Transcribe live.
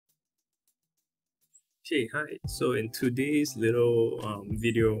Okay, hi. So in today's little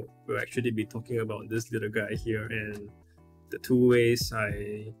video, we'll actually be talking about this little guy here and the two ways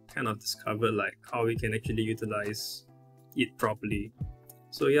I kind of discovered like how we can actually utilize it properly.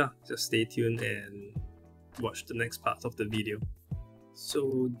 So yeah, just stay tuned and watch the next part of the video.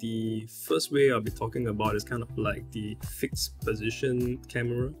 So the first way I'll be talking about is kind of like the fixed position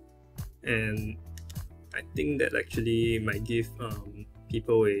camera, and I think that actually might give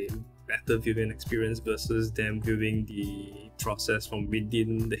people a better viewing experience versus them viewing the process from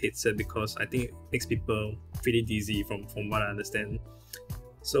within the headset, because I think it makes people pretty dizzy from what I understand.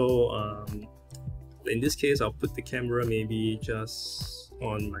 So in this case, I'll put the camera maybe just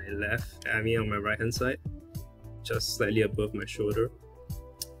on my left, on my right hand side, just slightly above my shoulder,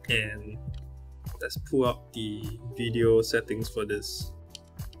 and let's pull up the video settings for this.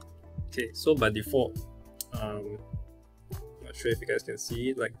 Okay, so by default, not sure if you guys can see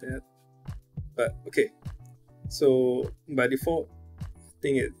it like that, but okay, so by default I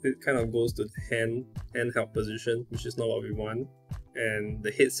think it kind of goes to the handheld position, which is not what we want, and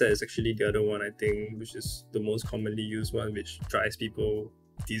the headset is actually the other one, I think, which is the most commonly used one, which drives people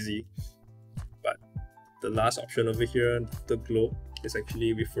dizzy. But the last option over here, the globe, is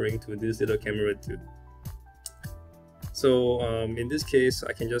actually referring to this little camera too. So in this case,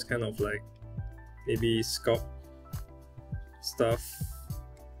 I can just kind of like maybe sculpt stuff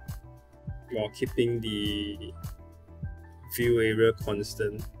while keeping the view area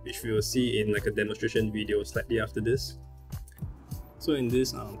constant, which we will see in like a demonstration video slightly after this. So in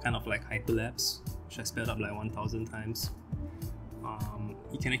this kind of like hyperlapse, which I sped up like 1000 times,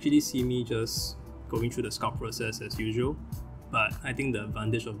 you can actually see me just going through the sculpt process as usual. But I think the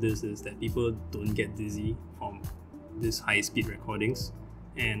advantage of this is that people don't get dizzy from this high-speed recordings,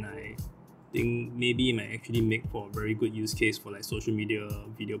 and I think maybe it might actually make for a very good use case for like social media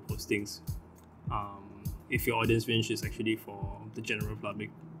video postings, if your audience range is actually for the general public.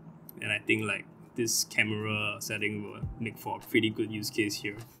 And I think like this camera setting will make for a pretty good use case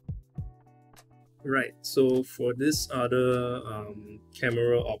here. Right, so for this other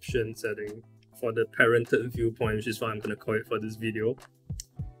camera option setting, for the parented viewpoint, which is what I'm going to call it for this video,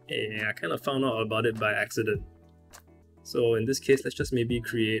 and I kind of found out about it by accident. So in this case, let's just maybe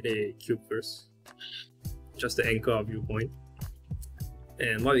create a cube first, just to anchor our viewpoint.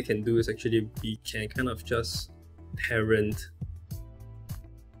 And what we can do is actually we can kind of just parent,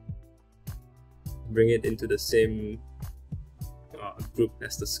 bring it into the same group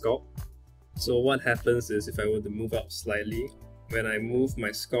as the sculpt. So what happens is, if I were to move up slightly, when I move my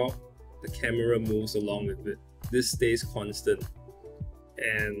sculpt, the camera moves along with it. This stays constant.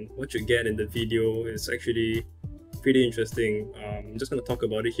 And what you get in the video is actually pretty interesting. I'm just going to talk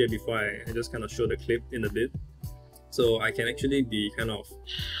about it here before I just kind of show the clip in a bit. So I can actually be kind of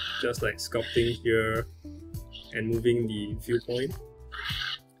just like sculpting here and moving the viewpoint,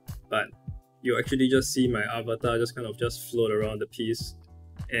 but you actually just see my avatar just kind of just float around the piece,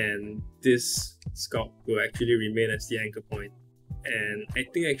 and this sculpt will actually remain as the anchor point. And I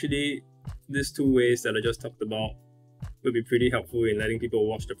think actually these two ways that I just talked about will be pretty helpful in letting people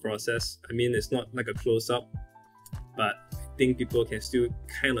watch the process. I mean, it's not like a close-up, but I think people can still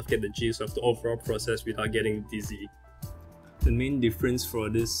kind of get the gist of the overall process without getting dizzy. The main difference for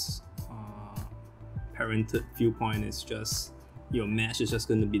this parented viewpoint is just your mesh is just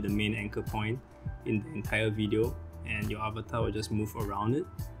going to be the main anchor point in the entire video, and your avatar will just move around it,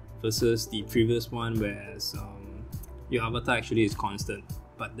 versus the previous one, whereas your avatar actually is constant,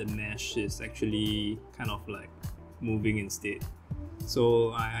 but the mesh is actually kind of like moving instead.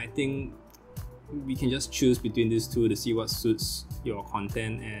 So I think we can just choose between these two to see what suits your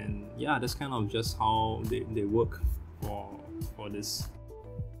content, and yeah, that's kind of just how they work for this.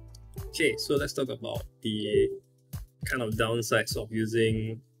 Okay, so let's talk about the kind of downsides of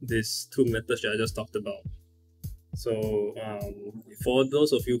using these two methods that I just talked about. So for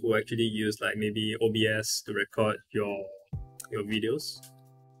those of you who actually use like maybe OBS to record your videos,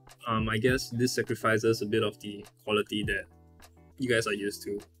 I guess this sacrifices a bit of the quality that you guys are used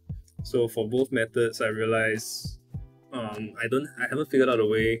to. So for both methods, I realize I haven't figured out a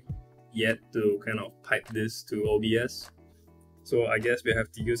way yet to kind of pipe this to OBS. So I guess we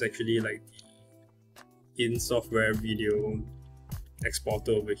have to use actually like the in-software video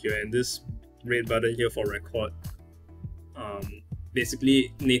exporter over here, and this red button here for record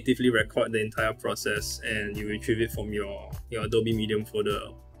basically natively record the entire process, and you retrieve it from your Adobe Medium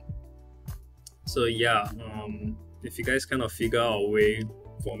folder. So yeah, if you guys kind of figure out a way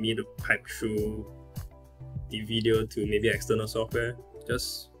for me to pipe through the video to maybe external software,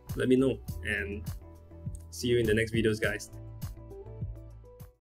 just let me know, and see you in the next videos, guys.